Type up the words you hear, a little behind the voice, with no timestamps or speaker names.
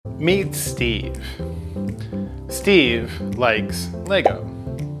Meet Steve. Steve likes Lego.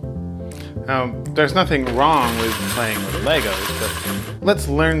 Now, there's nothing wrong with playing with Legos, but let's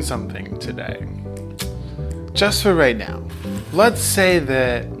learn something today. Just for right now, let's say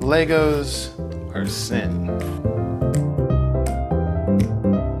that Legos are sin.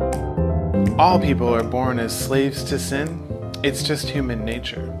 All people are born as slaves to sin. It's just human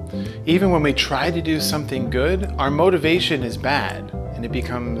nature. Even when we try to do something good, our motivation is bad, and it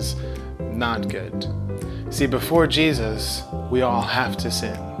becomes not good. See, before Jesus, we all have to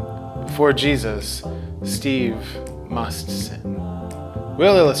sin. Before Jesus, Steve must sin.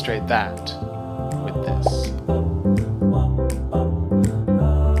 We'll illustrate that with this.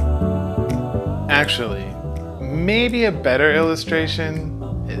 Actually, maybe a better illustration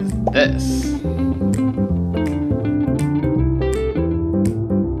is this.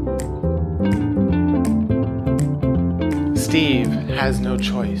 Steve has no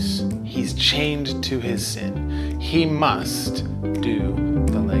choice. He's chained to his sin. He must do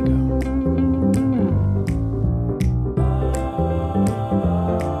the Lego.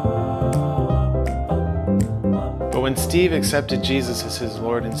 But when Steve accepted Jesus as his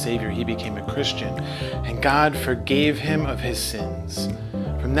Lord and Savior, he became a Christian, and God forgave him of his sins.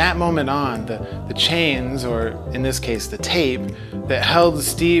 From that moment on, the chains, or in this case, the tape, that held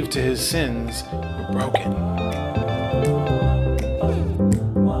Steve to his sins were broken.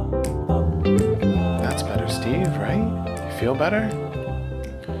 That's better, Steve, right? You feel better?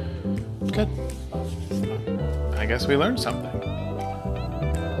 Good. I guess we learned something.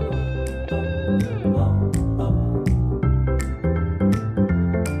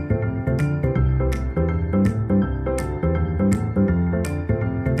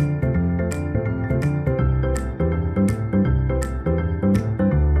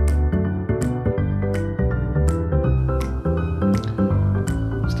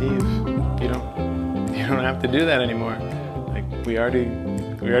 You don't have to do that anymore. Like we already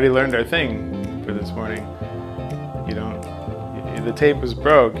learned our thing for this morning. The tape was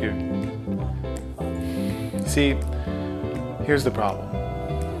broke. See, here's the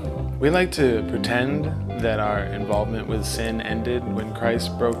problem. We like to pretend that our involvement with sin ended when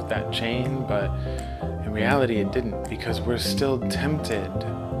Christ broke that chain, but in reality it didn't, because we're still tempted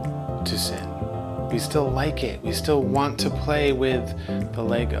to sin. We still like it. We still want to play with the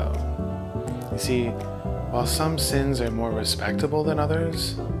Lego. You see, while some sins are more respectable than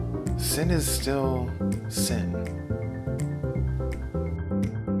others, sin is still sin.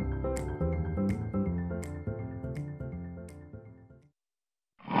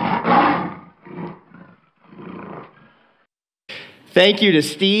 Thank you to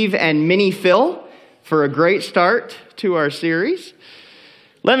Steve and Minnie Phil for a great start to our series.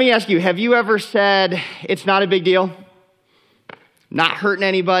 Let me ask you, have you ever said, it's not a big deal? Not hurting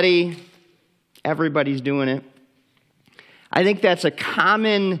anybody? Everybody's doing it. I think that's a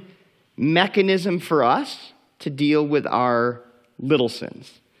common mechanism for us to deal with our little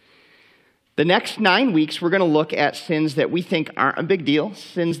sins. The next 9 weeks, we're going to look at sins that we think aren't a big deal,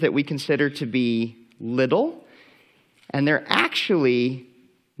 sins that we consider to be little, and they're actually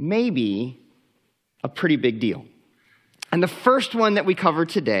maybe a pretty big deal. And the first one that we cover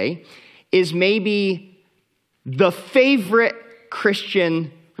today is maybe the favorite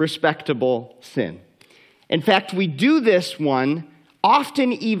Christian respectable sin. In fact, we do this one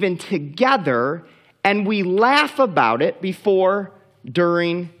often even together, and we laugh about it before,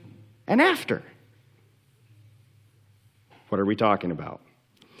 during, and after. What are we talking about?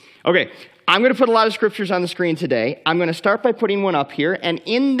 Okay, I'm going to put a lot of scriptures on the screen today. I'm going to start by putting one up here, and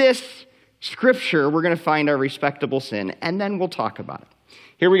in this scripture, we're going to find our respectable sin, and then we'll talk about it.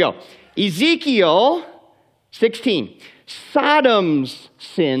 Here we go. Ezekiel 16. Sodom's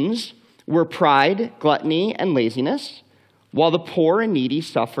sins were pride, gluttony, and laziness, while the poor and needy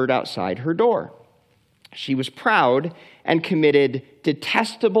suffered outside her door. She was proud and committed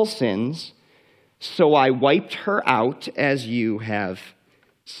detestable sins, so I wiped her out as you have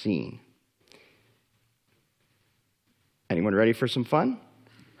seen. Anyone ready for some fun?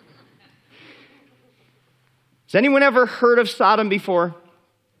 Has anyone ever heard of Sodom before?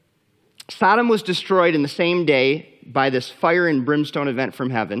 Sodom was destroyed in the same day by this fire and brimstone event from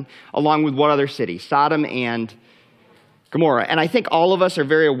heaven, along with what other city? Sodom and Gomorrah. And I think all of us are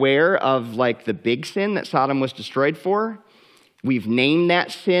very aware of the big sin that Sodom was destroyed for. We've named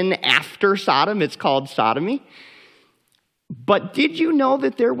that sin after Sodom. It's called sodomy. But did you know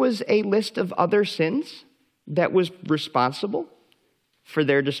that there was a list of other sins that was responsible for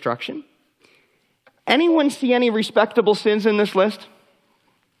their destruction? Anyone see any respectable sins in this list?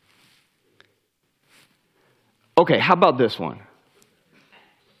 Okay, how about this one?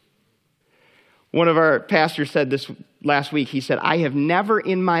 One of our pastors said this last week. He said, I have never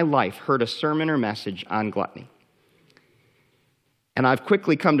in my life heard a sermon or message on gluttony. And I've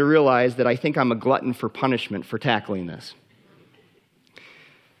quickly come to realize that I think I'm a glutton for punishment for tackling this.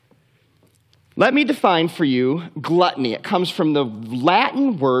 Let me define for you gluttony. It comes from the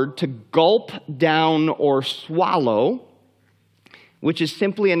Latin word to gulp down or swallow, which is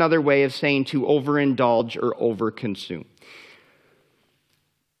simply another way of saying to overindulge or overconsume.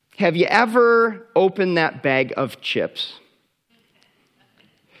 Have you ever opened that bag of chips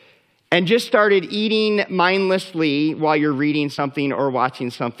and just started eating mindlessly while you're reading something or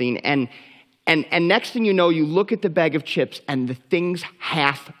watching something, and next thing you know, you look at the bag of chips and the thing's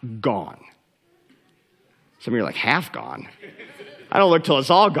half gone? Some of you are like, half gone? I don't look till it's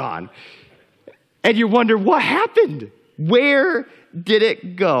all gone. And you wonder, what happened? Where did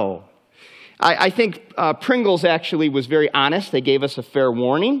it go? I think Pringles actually was very honest. They gave us a fair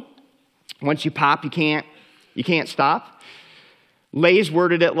warning. Once you pop, you can't stop. Lay's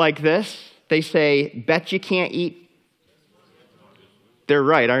worded it like this. They say, bet you can't eat. They're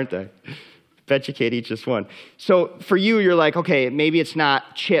right, aren't they? Bet you can't eat just one. So for you, you're like, okay, maybe it's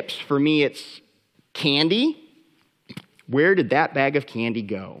not chips. For me, it's candy. Where did that bag of candy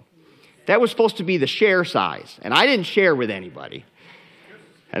go? That was supposed to be the share size, and I didn't share with anybody.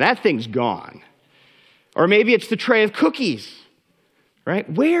 And that thing's gone. Or maybe it's the tray of cookies, right?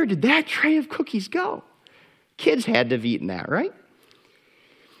 Where did that tray of cookies go? Kids had to have eaten that, right?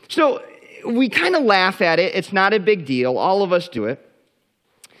 So we kind of laugh at it. It's not a big deal. All of us do it.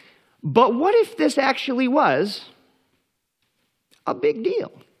 But what if this actually was a big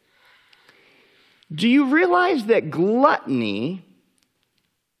deal? Do you realize that gluttony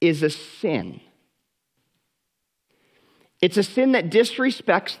is a sin? It's a sin that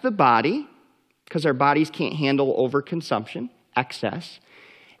disrespects the body, because our bodies can't handle overconsumption, excess.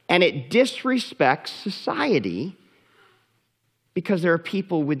 And it disrespects society, because there are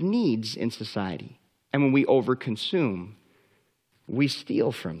people with needs in society. And when we overconsume, we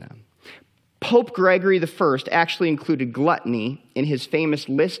steal from them. Pope Gregory I actually included gluttony in his famous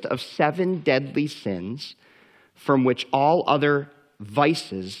list of 7 deadly sins from which all other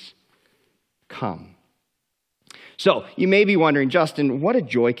vices come. So you may be wondering, Justin, what a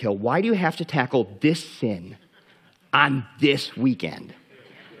joy kill. Why do you have to tackle this sin on this weekend?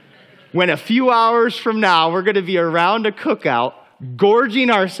 When a few hours from now, we're going to be around a cookout,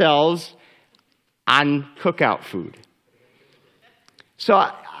 gorging ourselves on cookout food.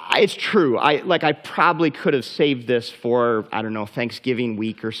 So it's true. I probably could have saved this for, Thanksgiving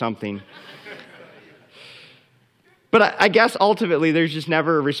week or something. But I guess ultimately there's just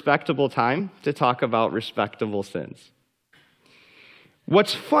never a respectable time to talk about respectable sins.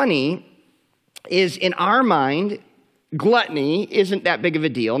 What's funny is in our mind, gluttony isn't that big of a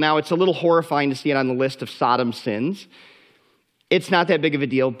deal. Now, it's a little horrifying to see it on the list of Sodom's sins. It's not that big of a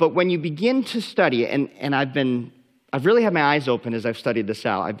deal. But when you begin to study it, and I've really had my eyes open as I've studied this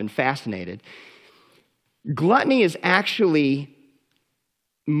out. I've been fascinated. Gluttony is actually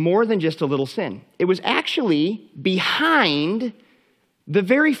more than just a little sin. It was actually behind the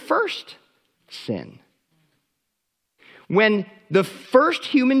very first sin. When the first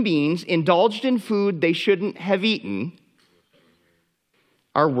human beings indulged in food they shouldn't have eaten,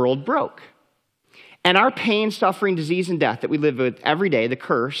 our world broke. And our pain, suffering, disease, and death that we live with every day, the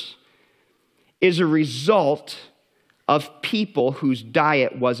curse, is a result of people whose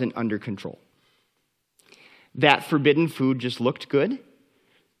diet wasn't under control. That forbidden food just looked good.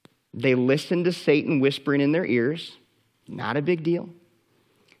 They listened to Satan whispering in their ears. Not a big deal.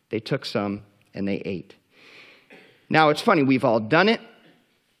 They took some and they ate. Now, it's funny. We've all done it.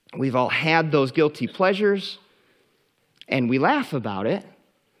 We've all had those guilty pleasures. And we laugh about it.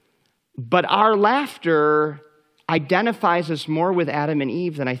 But our laughter identifies us more with Adam and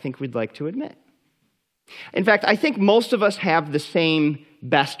Eve than I think we'd like to admit. In fact, I think most of us have the same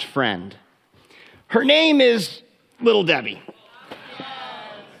best friend. Her name is Little Debbie.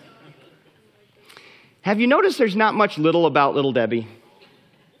 Have you noticed there's not much little about Little Debbie?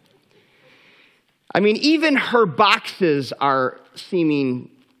 I mean, even her boxes are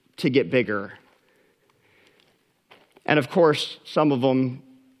seeming to get bigger. And of course, some of them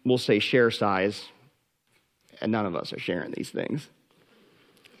will say share size, and none of us are sharing these things.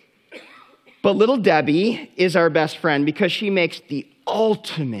 But Little Debbie is our best friend because she makes the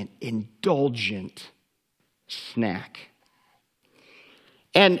ultimate indulgent snack.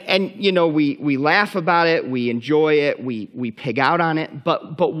 And we laugh about it, we enjoy it, we pig out on it.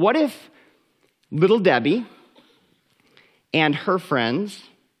 But what if Little Debbie and her friends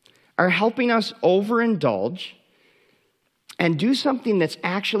are helping us overindulge and do something that's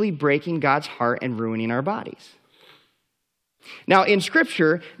actually breaking God's heart and ruining our bodies. Now, in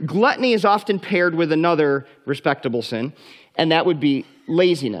Scripture, gluttony is often paired with another respectable sin, and that would be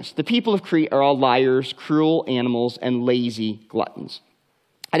laziness. The people of Crete are all liars, cruel animals, and lazy gluttons.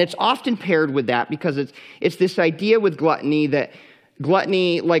 And it's often paired with that because it's this idea with gluttony that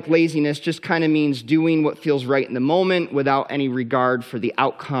gluttony, like laziness, just kind of means doing what feels right in the moment without any regard for the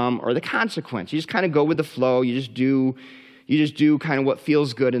outcome or the consequence. You just kind of go with the flow. You just do kind of what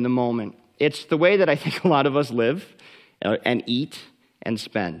feels good in the moment. It's the way that I think a lot of us live and eat and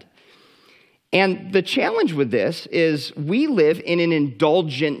spend. And the challenge with this is we live in an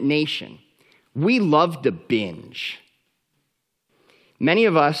indulgent nation. We love to binge. Many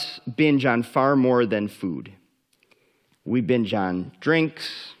of us binge on far more than food. We binge on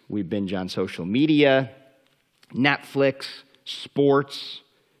drinks, we binge on social media, Netflix, sports,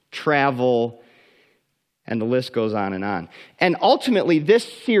 travel, and the list goes on and on. And ultimately, this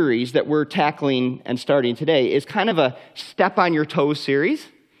series that we're tackling and starting today is kind of a step on your toes series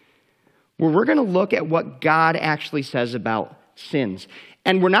where we're going to look at what God actually says about sins.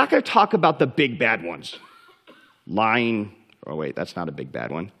 And we're not going to talk about the big bad ones. Lying, oh wait, that's not a big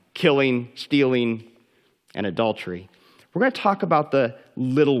bad one. Killing, stealing, and adultery. We're going to talk about the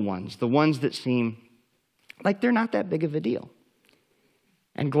little ones, the ones that seem like they're not that big of a deal.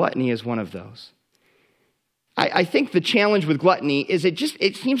 And gluttony is one of those. I think the challenge with gluttony is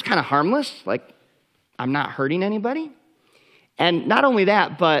it seems kind of harmless, like I'm not hurting anybody. And not only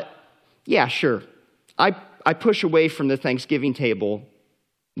that, but yeah, sure. I push away from the Thanksgiving table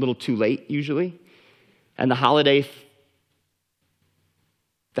a little too late usually. And the holiday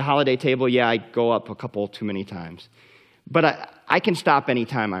table, yeah, I go up a couple too many times. But I can stop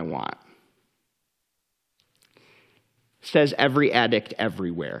anytime I want. Says every addict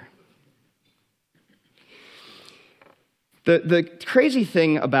everywhere. The crazy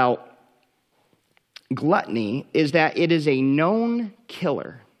thing about gluttony is that it is a known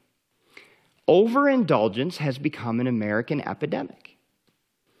killer. Overindulgence has become an American epidemic.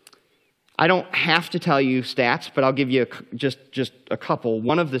 I don't have to tell you stats, but I'll give you just a couple.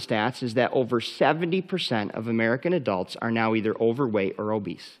 One of the stats is that over 70% of American adults are now either overweight or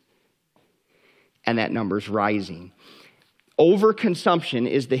obese. And that number's rising. Overconsumption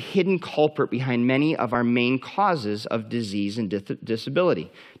is the hidden culprit behind many of our main causes of disease and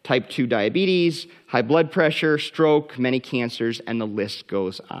disability. Type 2 diabetes, high blood pressure, stroke, many cancers, and the list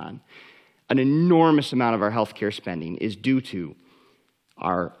goes on. An enormous amount of our healthcare spending is due to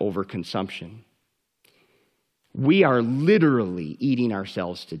our overconsumption. We are literally eating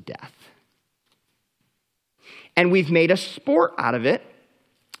ourselves to death. And we've made a sport out of it.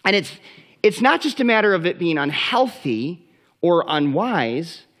 And it's not just a matter of it being unhealthy or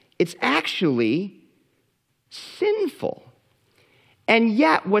unwise, it's actually sinful. And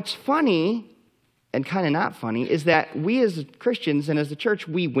yet, what's funny, and kind of not funny, is that we as Christians and as a church,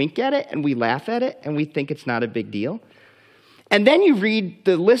 we wink at it and we laugh at it and we think it's not a big deal. And then you read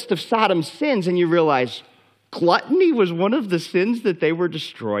the list of Sodom's sins and you realize gluttony was one of the sins that they were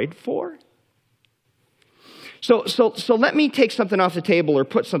destroyed for. So let me take something off the table or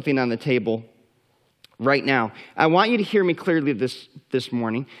put something on the table right now. I want you to hear me clearly this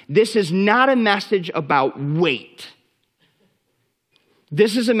morning. This is not a message about weight.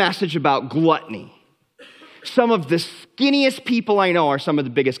 This is a message about gluttony. Some of the skinniest people I know are some of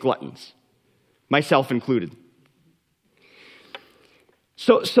the biggest gluttons, myself included.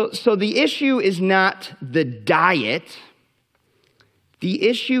 So the issue is not the diet. The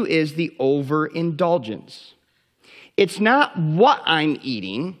issue is the overindulgence. It's not what I'm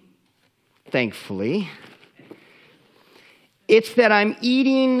eating, thankfully. It's that I'm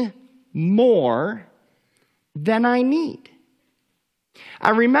eating more than I need. I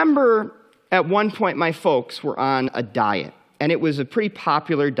remember at one point my folks were on a diet, and it was a pretty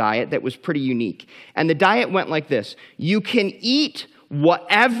popular diet that was pretty unique. And the diet went like this: you can eat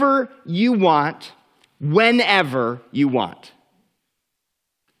whatever you want, whenever you want.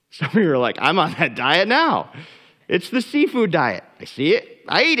 Some of you are like, I'm on that diet now. It's the seafood diet. I see it,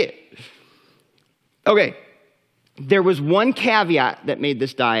 I eat it. Okay, there was one caveat that made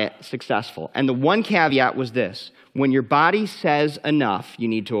this diet successful. And the one caveat was this: when your body says enough, you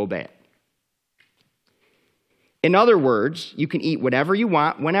need to obey it. In other words, you can eat whatever you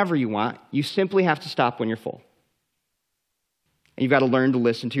want, whenever you want. You simply have to stop when you're full. And you've got to learn to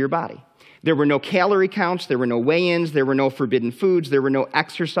listen to your body. There were no calorie counts, there were no weigh-ins, there were no forbidden foods, there were no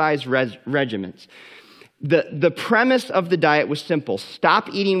exercise regimens. The premise of the diet was simple: stop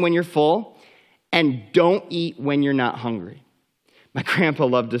eating when you're full and don't eat when you're not hungry. My grandpa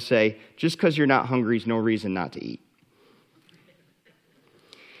loved to say, just because you're not hungry is no reason not to eat.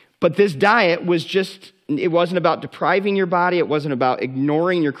 But this diet was it wasn't about depriving your body. It wasn't about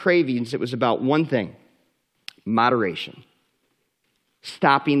ignoring your cravings. It was about one thing: moderation,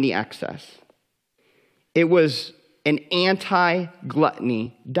 stopping the excess. It was an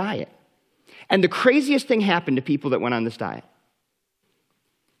anti-gluttony diet. And the craziest thing happened to people that went on this diet.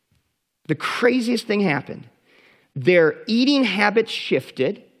 The craziest thing happened. Their eating habits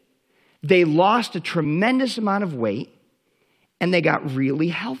shifted. They lost a tremendous amount of weight, and they got really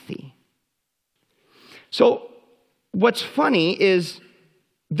healthy. So what's funny is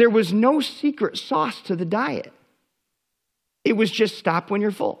there was no secret sauce to the diet. It was just stop when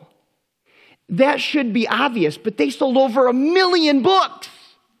you're full. That should be obvious, but they sold over 1 million books.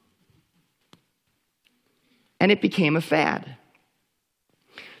 And it became a fad.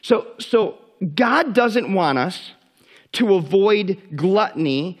 So God doesn't want us to avoid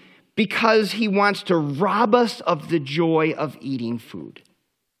gluttony because he wants to rob us of the joy of eating food.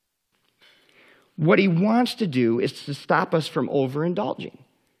 What he wants to do is to stop us from overindulging.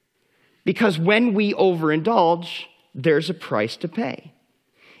 Because when we overindulge, there's a price to pay.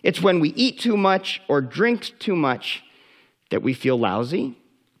 It's when we eat too much or drink too much that we feel lousy,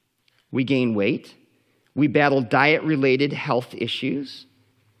 we gain weight, we battle diet-related health issues,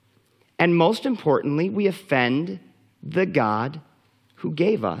 and most importantly, we offend the God who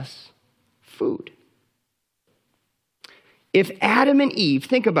gave us food. If Adam and Eve,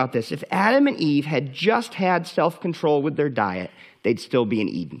 think about this, if Adam and Eve had just had self-control with their diet, they'd still be in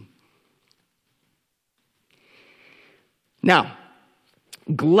Eden. Now,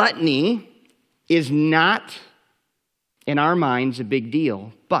 gluttony is not, in our minds, a big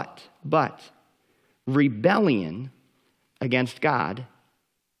deal, but rebellion against God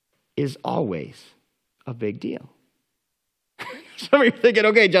is always a big deal. Some of you are thinking,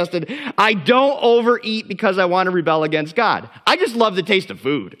 okay, Justin, I don't overeat because I want to rebel against God. I just love the taste of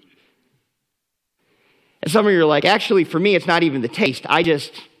food. And some of you are like, actually, for me, it's not even the taste.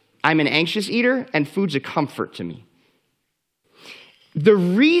 I'm an anxious eater, and food's a comfort to me. The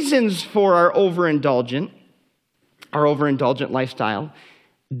reasons for our overindulgent lifestyle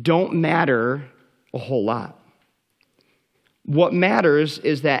don't matter a whole lot. What matters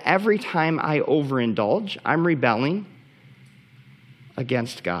is that every time I overindulge, I'm rebelling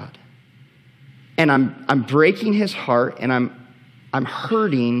against God. And I'm breaking his heart, and I'm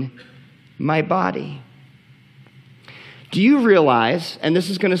hurting my body. Do you realize, and this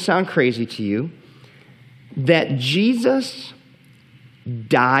is going to sound crazy to you, that Jesus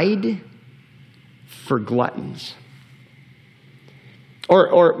died for gluttons?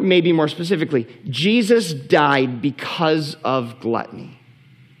 Or maybe more specifically, Jesus died because of gluttony.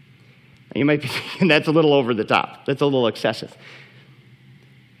 You might be thinking that's a little over the top. That's a little excessive.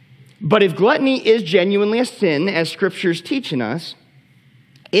 But if gluttony is genuinely a sin, as Scripture's teaching us,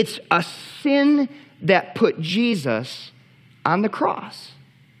 it's a sin that put Jesus on the cross.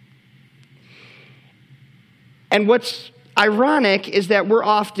 And what's ironic is that we're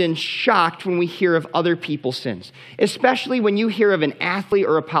often shocked when we hear of other people's sins, especially when you hear of an athlete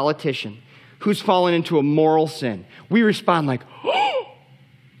or a politician who's fallen into a moral sin. We respond like, oh,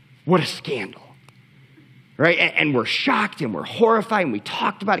 what a scandal, right? And we're shocked and we're horrified and we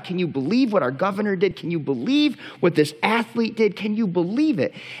talked about it. Can you believe what our governor did? Can you believe what this athlete did? Can you believe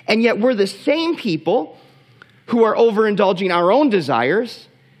it? And yet we're the same people who are overindulging our own desires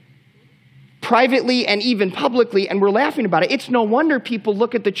privately and even publicly, and we're laughing about it. It's no wonder people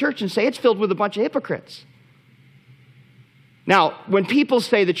look at the church and say it's filled with a bunch of hypocrites. Now, when people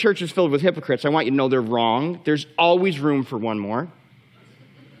say the church is filled with hypocrites, I want you to know they're wrong. There's always room for one more.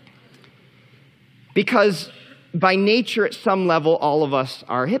 Because by nature, at some level, all of us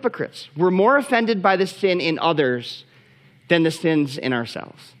are hypocrites. We're more offended by the sin in others than the sins in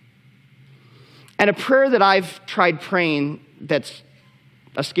ourselves. And a prayer that I've tried praying that's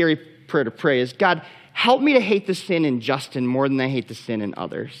a scary prayer to pray is, God, help me to hate the sin in Justin more than I hate the sin in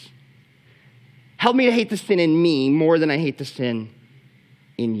others. Help me to hate the sin in me more than I hate the sin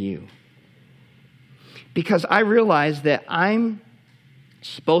in you. Because I realize that I'm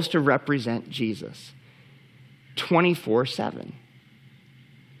supposed to represent Jesus 24/7.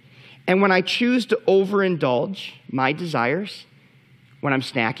 And when I choose to overindulge my desires, when I'm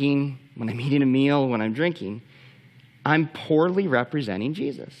snacking, when I'm eating a meal, when I'm drinking, I'm poorly representing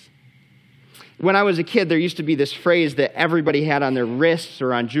Jesus. When I was a kid, there used to be this phrase that everybody had on their wrists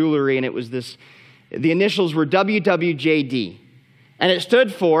or on jewelry, and it was this, the initials were WWJD. And it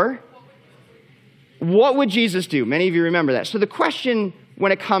stood for, what would Jesus do? Many of you remember that. So the question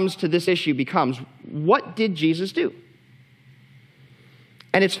when it comes to this issue becomes, what did Jesus do?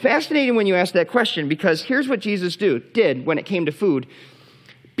 And it's fascinating when you ask that question, because here's what Jesus did when it came to food.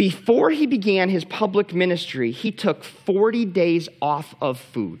 Before he began his public ministry, he took 40 days off of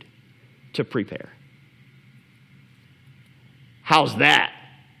food to prepare. How's that?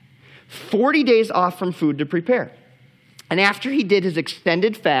 40 days off from food to prepare. And after he did his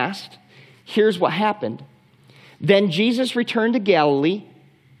extended fast, here's what happened. Then Jesus returned to Galilee,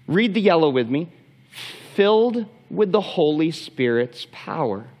 read the yellow with me, filled with the Holy Spirit's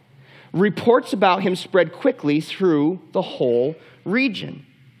power. Reports about him spread quickly through the whole region.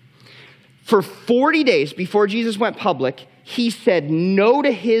 For 40 days before Jesus went public, he said no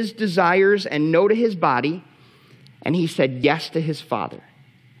to his desires and no to his body, and he said yes to his Father.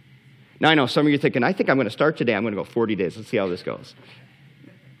 Now, I know some of you are thinking, I think I'm going to start today. I'm going to go 40 days. Let's see how this goes.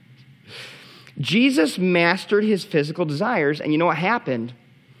 Jesus mastered his physical desires, and you know what happened?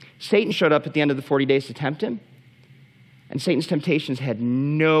 Satan showed up at the end of the 40 days to tempt him, and Satan's temptations had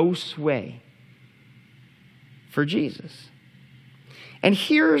no sway for Jesus. And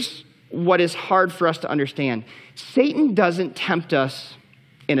here's what is hard for us to understand. Satan doesn't tempt us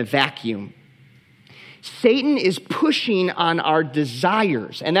in a vacuum. Satan is pushing on our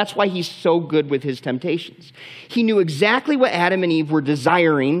desires, and that's why he's so good with his temptations. He knew exactly what Adam and Eve were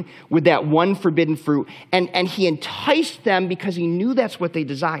desiring with that one forbidden fruit, and he enticed them because he knew that's what they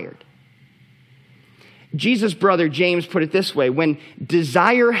desired. Jesus' brother James put it this way: when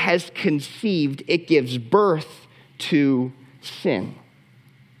desire has conceived, it gives birth to sin.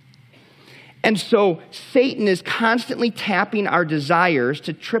 And so Satan is constantly tapping our desires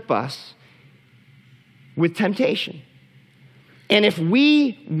to trip us with temptation. And if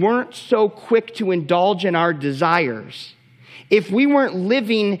we weren't so quick to indulge in our desires, if we weren't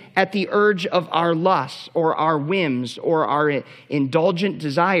living at the urge of our lusts or our whims or our indulgent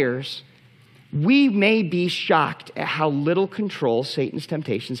desires, we may be shocked at how little control Satan's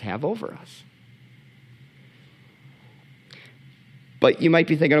temptations have over us. But you might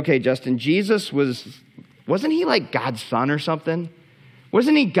be thinking, okay, Justin, Jesus wasn't he like God's son or something?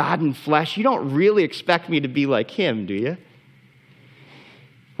 Wasn't he God in flesh? You don't really expect me to be like him, do you?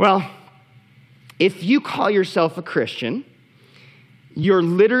 Well, if you call yourself a Christian, you're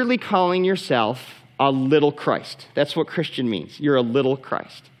literally calling yourself a little Christ. That's what Christian means. You're a little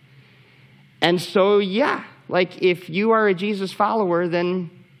Christ. And so, yeah, like if you are a Jesus follower,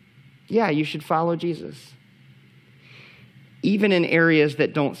 then yeah, you should follow Jesus. Even in areas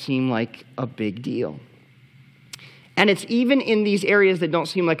that don't seem like a big deal. And it's even in these areas that don't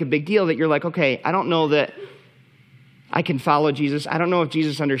seem like a big deal that you're like, okay, I don't know that I can follow Jesus. I don't know if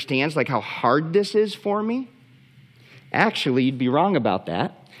Jesus understands like how hard this is for me. Actually, you'd be wrong about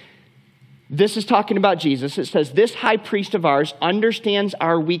that. This is talking about Jesus. It says, this high priest of ours understands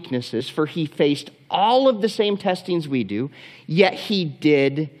our weaknesses, for he faced all of the same testings we do, yet he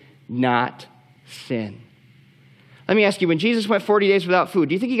did not sin. Let me ask you, when Jesus went 40 days without food,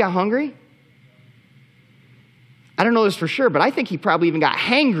 do you think he got hungry? I don't know this for sure, but I think he probably even got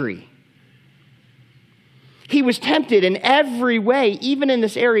hangry. He was tempted in every way, even in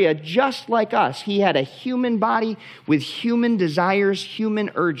this area, just like us. He had a human body with human desires,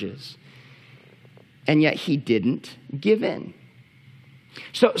 human urges. And yet he didn't give in.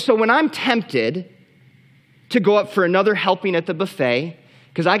 So when I'm tempted to go up for another helping at the buffet,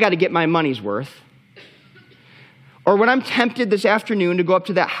 because I got to get my money's worth, or when I'm tempted this afternoon to go up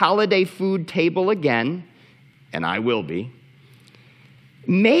to that holiday food table again, and I will be,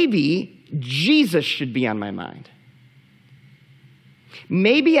 maybe Jesus should be on my mind.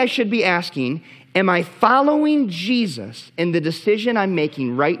 Maybe I should be asking, am I following Jesus in the decision I'm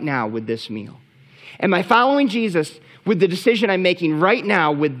making right now with this meal? Am I following Jesus with the decision I'm making right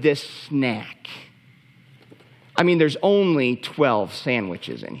now with this snack? I mean, there's only 12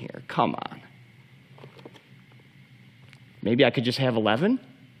 sandwiches in here. Come on. Maybe I could just have 11?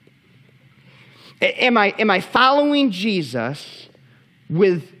 Am I following Jesus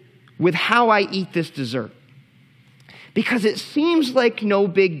with how I eat this dessert? Because it seems like no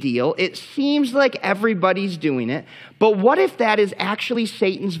big deal. It seems like everybody's doing it. But what if that is actually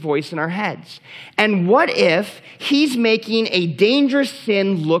Satan's voice in our heads? And what if he's making a dangerous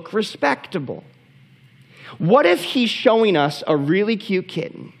sin look respectable? What if he's showing us a really cute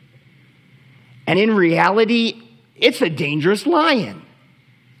kitten, and in reality, it's a dangerous lion?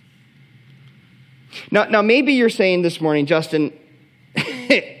 Now, maybe you're saying this morning, Justin,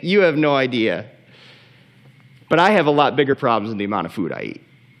 you have no idea. But I have a lot bigger problems than the amount of food I eat.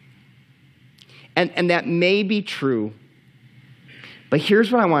 And that may be true. But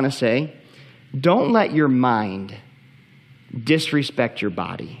here's what I want to say. Don't let your mind disrespect your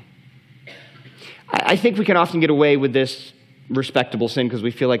body. I think we can often get away with this respectable sin because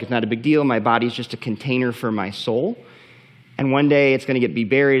we feel like it's not a big deal. My body's just a container for my soul. And one day it's going to be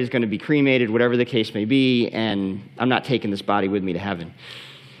buried, it's going to be cremated, whatever the case may be, and I'm not taking this body with me to heaven.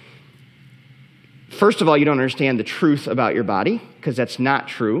 First of all, you don't understand the truth about your body, because that's not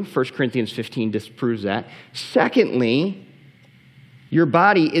true. 1 Corinthians 15 disproves that. Secondly, your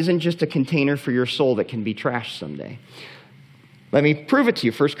body isn't just a container for your soul that can be trashed someday. Let me prove it to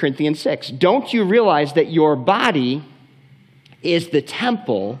you, 1 Corinthians 6. Don't you realize that your body is the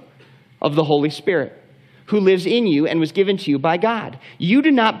temple of the Holy Spirit, who lives in you and was given to you by God? You do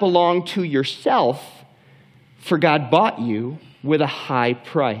not belong to yourself, for God bought you with a high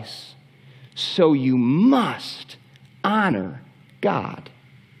price. So you must honor God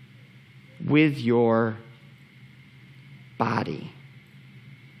with your body.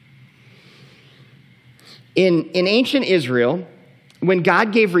 In ancient Israel, when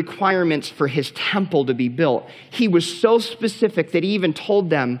God gave requirements for his temple to be built, he was so specific that he even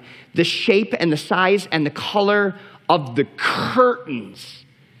told them the shape and the size and the color of the curtains.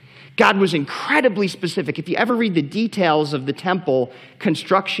 God was incredibly specific. If you ever read the details of the temple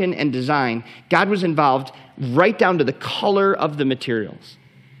construction and design, God was involved right down to the color of the materials.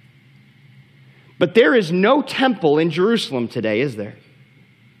 But there is no temple in Jerusalem today, is there?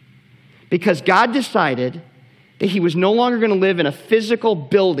 Because God decided that he was no longer going to live in a physical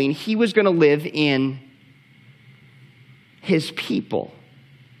building. He was going to live in his people.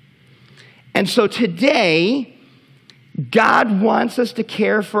 And so today, God wants us to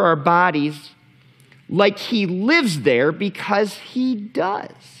care for our bodies like he lives there, because he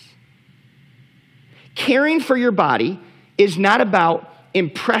does. Caring for your body is not about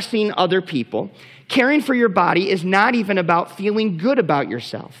impressing other people. Caring for your body is not even about feeling good about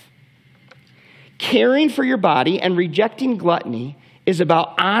yourself. Caring for your body and rejecting gluttony is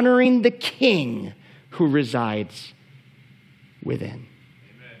about honoring the King who resides within.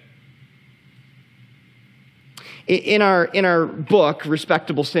 In our book,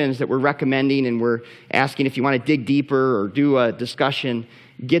 Respectable Sins, that we're recommending, and we're asking if you want to dig deeper or do a discussion,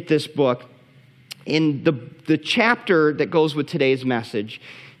 get this book. In the chapter that goes with today's message,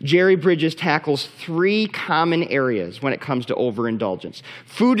 Jerry Bridges tackles 3 common areas when it comes to overindulgence.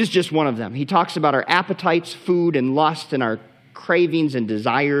 Food is just one of them. He talks about our appetites, food, and lust, and our cravings and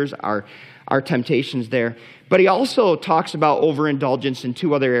desires, our temptations there. But he also talks about overindulgence in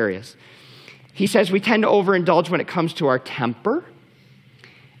 2 other areas. He says we tend to overindulge when it comes to our temper,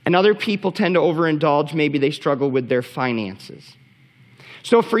 and other people tend to overindulge, maybe they struggle with their finances.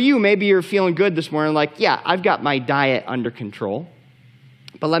 So for you, maybe you're feeling good this morning, like, yeah, I've got my diet under control.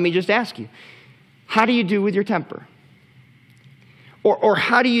 But let me just ask you, how do you do with your temper? Or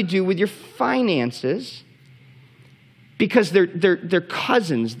how do you do with your finances? Because they're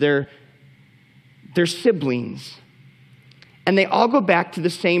cousins, they're siblings. And they all go back to the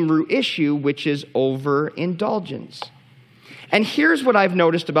same root issue, which is overindulgence. And here's what I've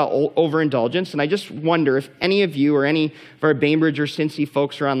noticed about overindulgence, and I just wonder if any of you or any of our Bainbridge or Cincy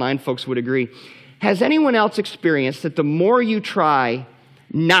folks or online folks would agree. Has anyone else experienced that the more you try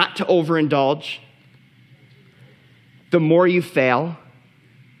not to overindulge, the more you fail?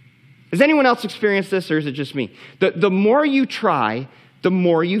 Has anyone else experienced this, or is it just me? The more you try, the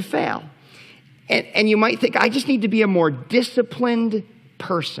more you fail. And you might think, I just need to be a more disciplined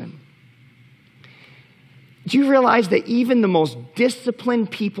person. Do you realize that even the most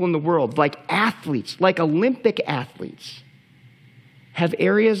disciplined people in the world, like athletes, like Olympic athletes, have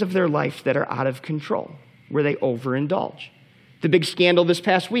areas of their life that are out of control, where they overindulge? The big scandal this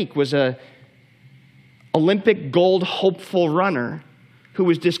past week was a Olympic gold hopeful runner who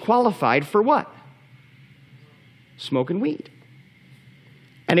was disqualified for what? Smoking weed.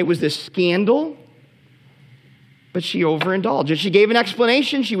 And it was this scandal, but she overindulged. And she gave an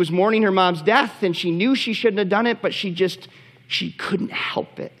explanation. She was mourning her mom's death, and she knew she shouldn't have done it, but she couldn't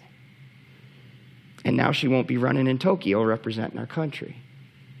help it. And now she won't be running in Tokyo representing our country.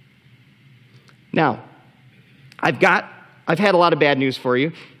 Now, I've had a lot of bad news for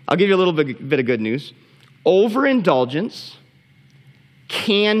you. I'll give you a little bit of good news. Overindulgence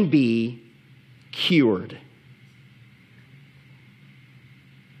can be cured.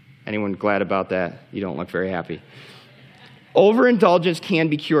 Anyone glad about that? You don't look very happy. Overindulgence can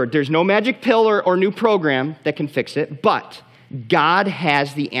be cured. There's no magic pill or new program that can fix it, but God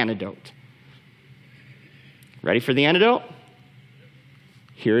has the antidote. Ready for the antidote?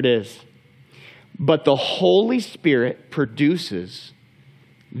 Here it is. But the Holy Spirit produces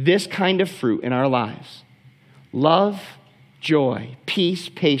this kind of fruit in our lives: love, joy, peace,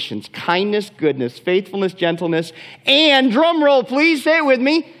 patience, kindness, goodness, faithfulness, gentleness, and, drum roll, please say it with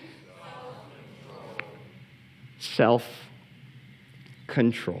me,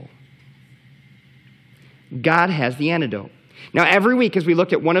 self-control. God has the antidote. Now, every week as we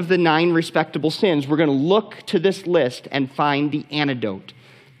look at one of the 9 respectable sins, we're going to look to this list and find the antidote.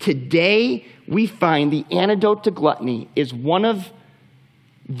 Today, we find the antidote to gluttony is one of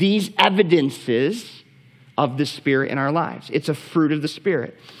these evidences of the Spirit in our lives. It's a fruit of the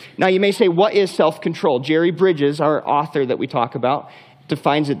Spirit. Now, you may say, what is self-control? Jerry Bridges, our author that we talk about,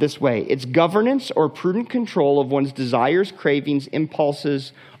 defines it this way. It's governance or prudent control of one's desires, cravings,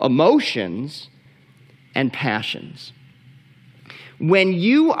 impulses, emotions, and passions. When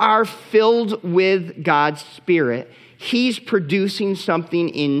you are filled with God's Spirit, He's producing something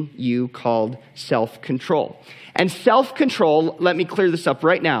in you called self-control. And self-control, let me clear this up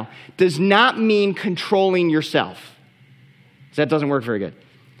right now, does not mean controlling yourself. That doesn't work very good.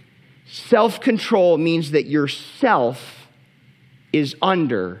 Self-control means that yourself is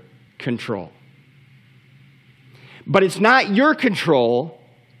under control. But it's not your control,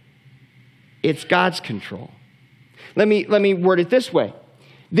 it's God's control. Let me word it this way.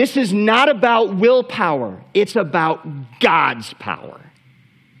 This is not about willpower. It's about God's power.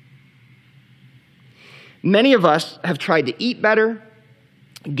 Many of us have tried to eat better,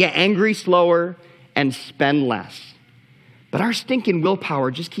 get angry slower, and spend less. But our stinking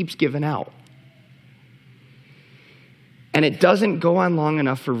willpower just keeps giving out. And it doesn't go on long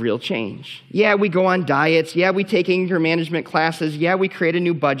enough for real change. Yeah, we go on diets. Yeah, we take anger management classes. Yeah, we create a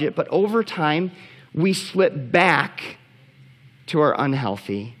new budget. But over time, we slip back to our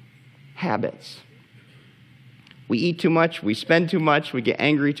unhealthy habits. We eat too much, we spend too much, we get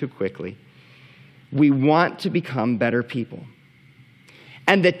angry too quickly. We want to become better people.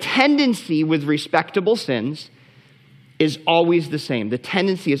 And the tendency with respectable sins is always the same. The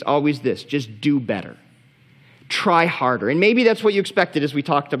tendency is always this: just do better. Try harder. And maybe that's what you expected as we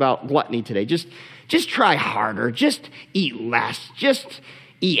talked about gluttony today. Just try harder. Just eat less. Just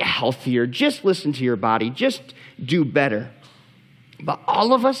eat healthier. Just listen to your body. Just do better. But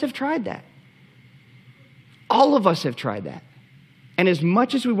all of us have tried that. All of us have tried that. And as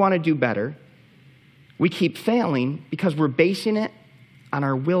much as we want to do better, we keep failing because we're basing it on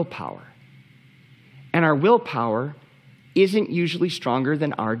our willpower. And our willpower isn't usually stronger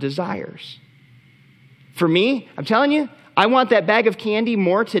than our desires. For me, I'm telling you, I want that bag of candy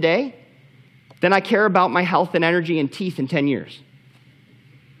more today than I care about my health and energy and teeth in 10 years.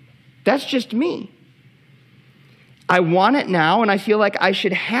 That's just me. I want it now, and I feel like I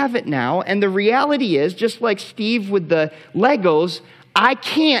should have it now. And the reality is, just like Steve with the Legos, I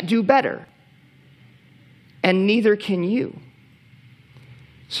can't do better. And neither can you.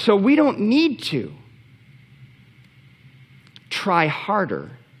 So we don't need to try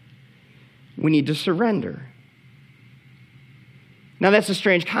harder. We need to surrender. Now, that's a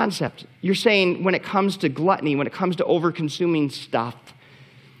strange concept. You're saying when it comes to gluttony, when it comes to over-consuming stuff,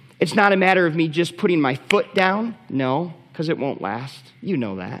 it's not a matter of me just putting my foot down. No, because it won't last. You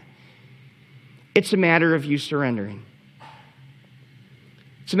know that. It's a matter of you surrendering.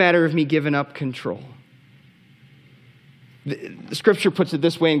 It's a matter of me giving up control. The scripture puts it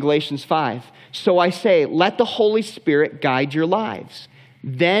this way in Galatians 5. So I say, let the Holy Spirit guide your lives.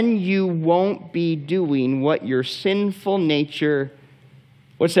 Then you won't be doing what your sinful nature...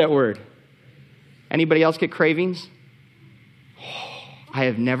 What's that word? Anybody else get cravings? I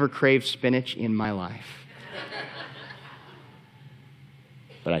have never craved spinach in my life.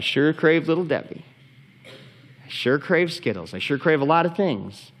 But I sure crave Little Debbie. I sure crave Skittles. I sure crave a lot of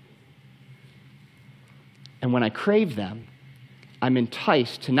things. And when I crave them, I'm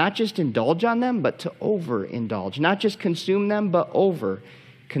enticed to not just indulge on them, but to overindulge. Not just consume them, but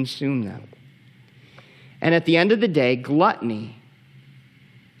over-consume them. And at the end of the day, gluttony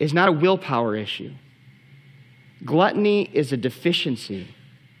is not a willpower issue. Gluttony is a deficiency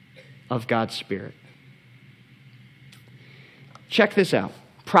of God's Spirit. Check this out.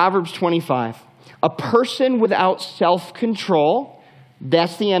 Proverbs 25. A person without self-control,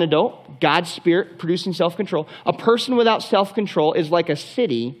 that's the antidote. God's Spirit producing self-control. A person without self-control is like a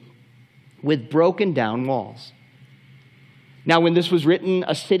city with broken down walls. Now, when this was written,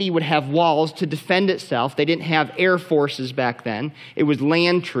 a city would have walls to defend itself. They didn't have air forces back then. It was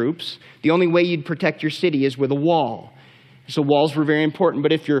land troops. The only way you'd protect your city is with a wall. So walls were very important.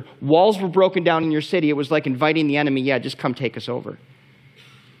 But if your walls were broken down in your city, it was like inviting the enemy, yeah, just come take us over.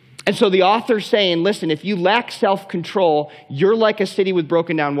 And so the author's saying, listen, if you lack self-control, you're like a city with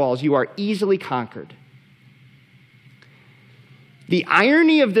broken down walls. You are easily conquered. The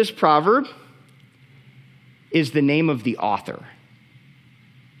irony of this proverb is the name of the author.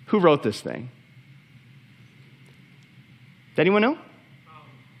 Who wrote this thing? Does anyone know?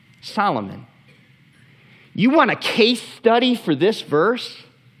 Solomon. You want a case study for this verse?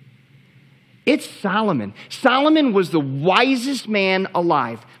 It's Solomon. Solomon was the wisest man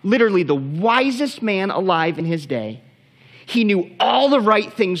alive, literally the wisest man alive in his day. He knew all the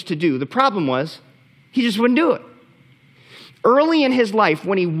right things to do. The problem was, he just wouldn't do it. Early in his life,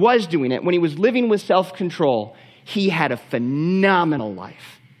 when he was doing it, when he was living with self-control, he had a phenomenal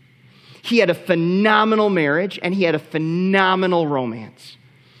life. He had a phenomenal marriage, and he had a phenomenal romance.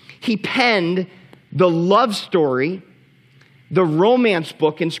 He penned the love story, the romance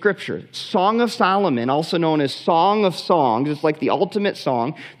book in Scripture. Song of Solomon, also known as Song of Songs, it's like the ultimate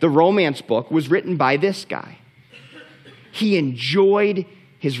song. The romance book was written by this guy. He enjoyed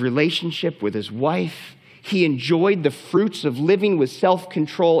his relationship with his wife. He enjoyed the fruits of living with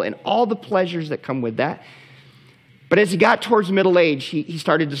self-control and all the pleasures that come with that. But as he got towards middle age, he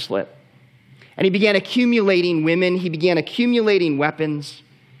started to slip. And he began accumulating women. He began accumulating weapons.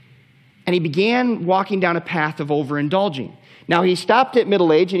 And he began walking down a path of overindulging. Now, he stopped at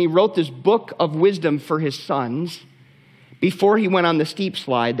middle age and he wrote this book of wisdom for his sons before he went on the steep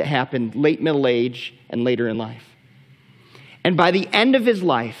slide that happened late middle age and later in life. And by the end of his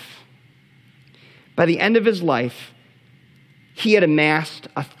life, he had amassed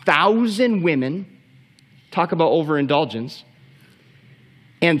 1,000 women, talk about overindulgence,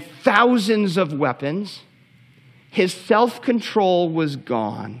 and thousands of weapons. His self-control was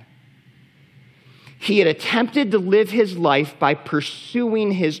gone. He had attempted to live his life by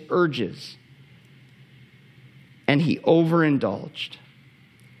pursuing his urges, and he overindulged.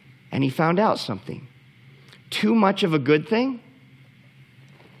 And he found out something. Too much of a good thing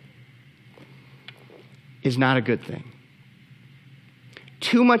is not a good thing.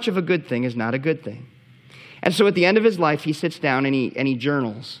 Too much of a good thing is not a good thing. And so at the end of his life, he sits down and he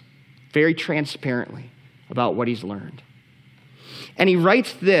journals very transparently about what he's learned. And he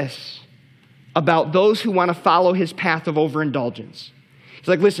writes this about those who want to follow his path of overindulgence. He's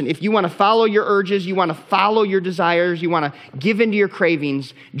like, listen, if you want to follow your urges, you want to follow your desires, you want to give into your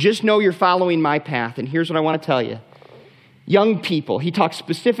cravings, just know you're following my path. And here's what I want to tell you. Young people, he talks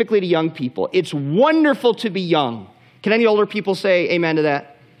specifically to young people. It's wonderful to be young. Can any older people say amen to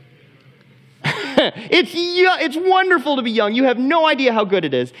that? It's wonderful to be young. You have no idea how good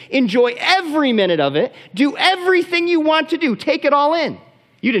it is. Enjoy every minute of it. Do everything you want to do. Take it all in.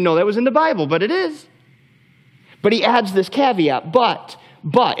 You didn't know that was in the Bible, but it is. But he adds this caveat, but,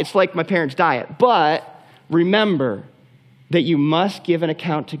 it's like my parents' diet. But remember that you must give an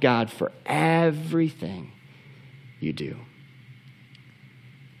account to God for everything you do.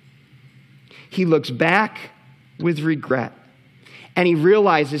 He looks back with regret, and he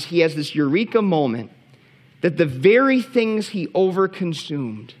realizes he has this eureka moment that the very things he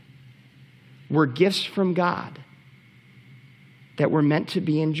overconsumed were gifts from God that were meant to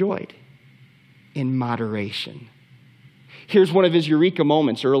be enjoyed in moderation. Here's one of his eureka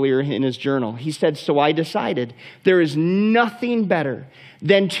moments earlier in his journal. He said, so I decided there is nothing better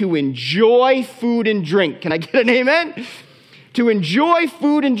than to enjoy food and drink. Can I get an amen? To enjoy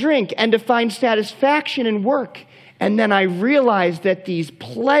food and drink and to find satisfaction in work. And then I realized that these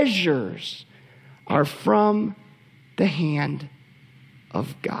pleasures are from the hand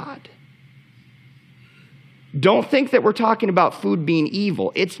of God. Don't think that we're talking about food being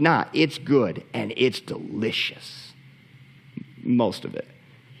evil. It's not. It's good and it's delicious. Most of it.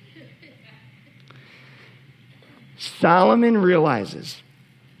 Solomon realizes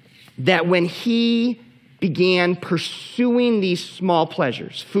that when he began pursuing these small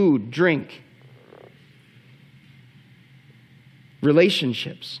pleasures, food, drink,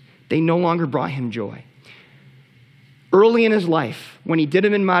 relationships, they no longer brought him joy. Early in his life, when he did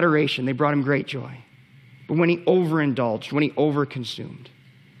them in moderation, they brought him great joy. But when he overindulged, when he overconsumed,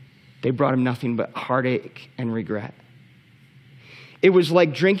 they brought him nothing but heartache and regret. It was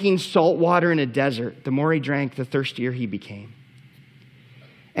like drinking salt water in a desert. The more he drank, the thirstier he became.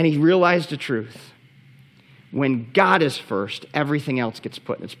 And he realized the truth. When God is first, everything else gets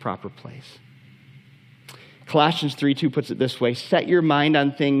put in its proper place. Colossians 3:2 puts it this way, set your mind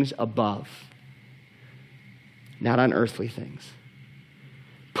on things above, not on earthly things.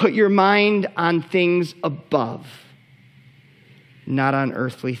 Put your mind on things above, not on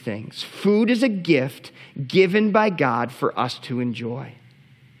earthly things. Food is a gift given by God for us to enjoy.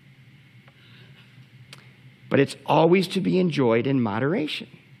 But it's always to be enjoyed in moderation.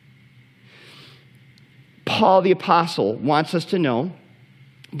 Paul the Apostle wants us to know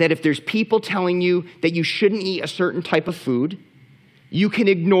that if there's people telling you that you shouldn't eat a certain type of food, you can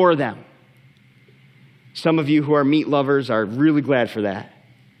ignore them. Some of you who are meat lovers are really glad for that.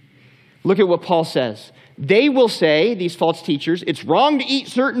 Look at what Paul says. They will say, these false teachers, it's wrong to eat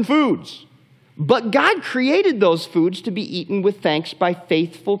certain foods. But God created those foods to be eaten with thanks by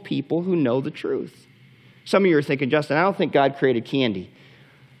faithful people who know the truth. Some of you are thinking, Justin, I don't think God created candy.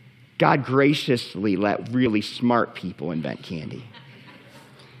 God graciously let really smart people invent candy.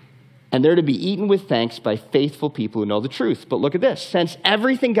 And they're to be eaten with thanks by faithful people who know the truth. But look at this. Since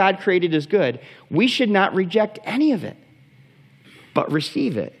everything God created is good, we should not reject any of it, but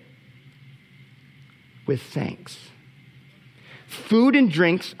receive it with thanks. Food and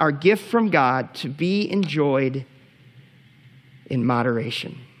drinks are gifts from God to be enjoyed in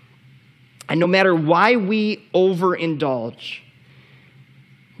moderation. And no matter why we overindulge,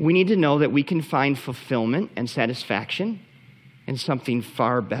 we need to know that we can find fulfillment and satisfaction in something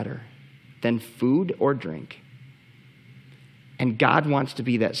far better than food or drink. And God wants to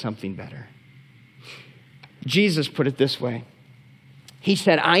be that something better. Jesus put it this way. He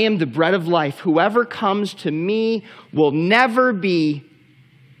said, I am the bread of life. Whoever comes to me will never be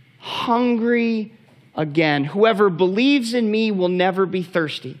hungry again. Whoever believes in me will never be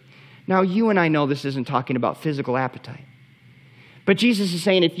thirsty. Now, you and I know this isn't talking about physical appetite. But Jesus is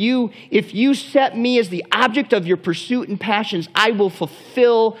saying, if you set me as the object of your pursuit and passions, I will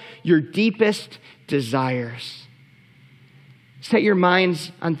fulfill your deepest desires. Set your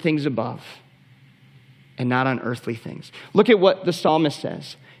minds on things above and not on earthly things. Look at what the psalmist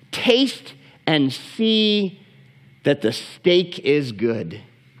says. Taste and see that the steak is good.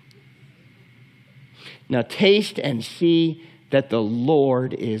 Now taste and see that the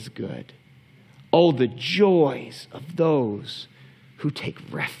Lord is good. Oh, the joys of those who take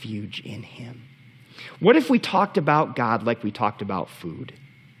refuge in him. What if we talked about God like we talked about food?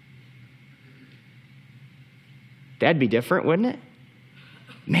 That'd be different, wouldn't it?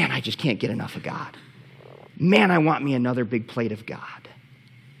 Man, I just can't get enough of God. Man, I want me another big plate of God.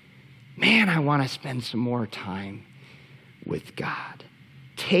 Man, I want to spend some more time with God.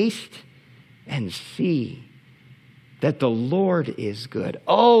 Taste and see that the Lord is good.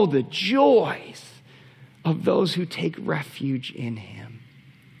 Oh, the joys of those who take refuge in him.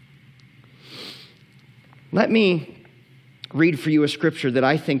 Let me read for you a scripture that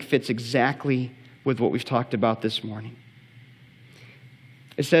I think fits exactly with what we've talked about this morning.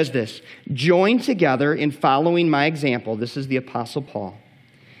 It says this, join together in following my example. This is the Apostle Paul.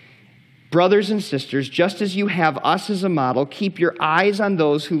 Brothers and sisters, just as you have us as a model, keep your eyes on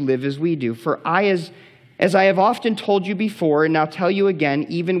those who live as we do. For as I have often told you before, and now tell you again,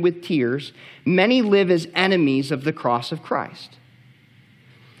 even with tears, many live as enemies of the cross of Christ.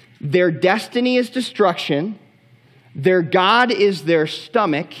 Their destiny is destruction. Their God is their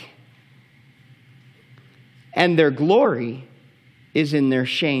stomach. And their glory is in their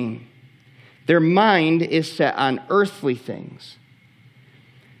shame. Their mind is set on earthly things.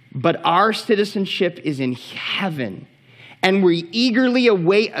 But our citizenship is in heaven, and we eagerly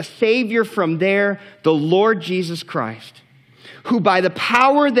await a Savior from there, the Lord Jesus Christ, who by the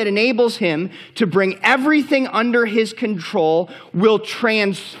power that enables him to bring everything under his control will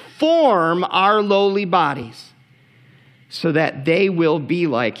transform our lowly bodies so that they will be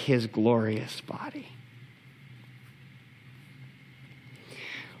like his glorious body.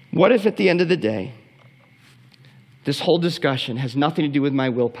 What if at the end of the day, this whole discussion has nothing to do with my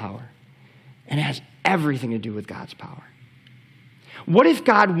willpower and it has everything to do with God's power? What if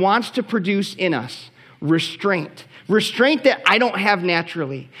God wants to produce in us restraint? Restraint that I don't have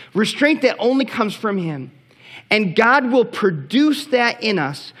naturally. Restraint that only comes from him. And God will produce that in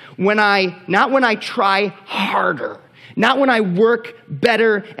us not when I try harder, not when I work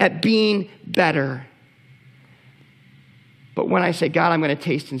better at being better, but when I say, God, I'm going to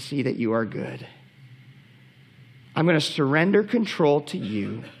taste and see that you are good. I'm going to surrender control to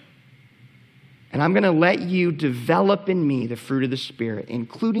you. And I'm going to let you develop in me the fruit of the Spirit,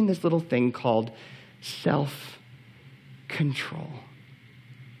 including this little thing called self-control.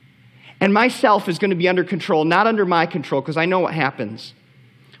 And myself is going to be under control, not under my control, because I know what happens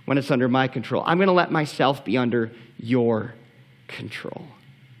when it's under my control. I'm going to let myself be under your control.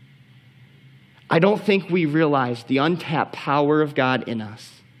 I don't think we realize the untapped power of God in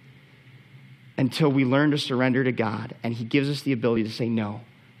us until we learn to surrender to God, and he gives us the ability to say no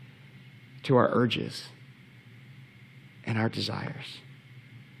to our urges and our desires.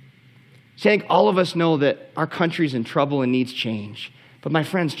 See, I think all of us know that our country's in trouble and needs change. But my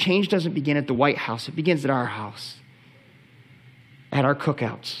friends, change doesn't begin at the White House. It begins at our house, at our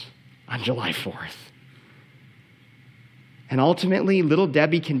cookouts on July 4th. And ultimately, little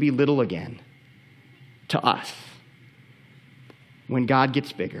Debbie can be little again to us when God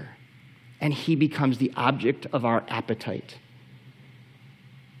gets bigger and he becomes the object of our appetite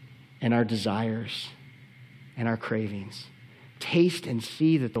and our desires and our cravings. Taste and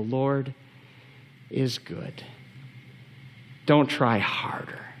see that the Lord is good. Don't try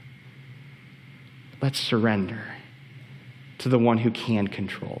harder. Let's surrender to the one who can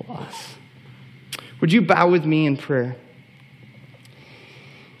control us. Would you bow with me in prayer?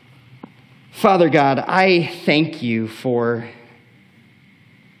 Father God, I thank you for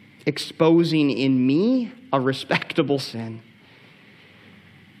exposing in me a respectable sin.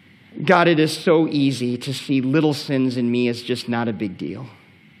 God, it is so easy to see little sins in me as just not a big deal.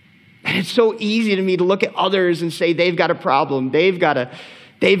 And it's so easy to me to look at others and say they've got a problem, they've got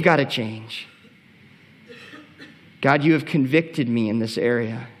to change. God, you have convicted me in this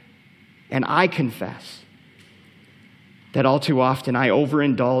area, and I confess that all too often I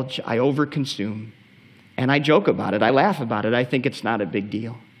overindulge, I overconsume, and I joke about it, I laugh about it, I think it's not a big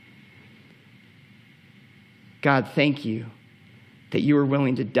deal. God, thank you that you are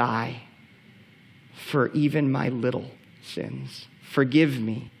willing to die for even my little sins. Forgive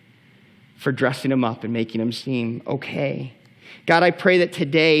me for dressing them up and making them seem okay. God, I pray that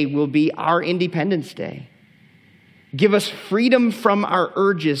today will be our Independence Day. Give us freedom from our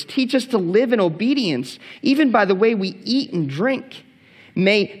urges. Teach us to live in obedience, even by the way we eat and drink.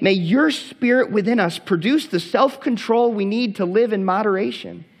 May your spirit within us produce the self-control we need to live in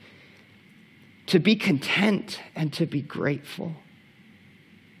moderation, to be content and to be grateful.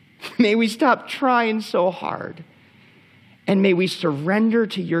 May we stop trying so hard, and may we surrender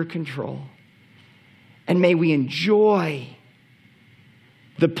to your control, and may we enjoy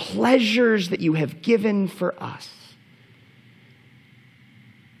the pleasures that you have given for us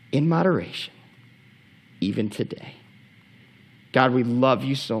in moderation, even today. God, we love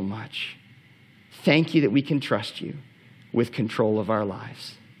you so much. Thank you that we can trust you with control of our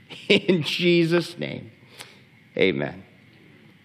lives. In Jesus' name, amen.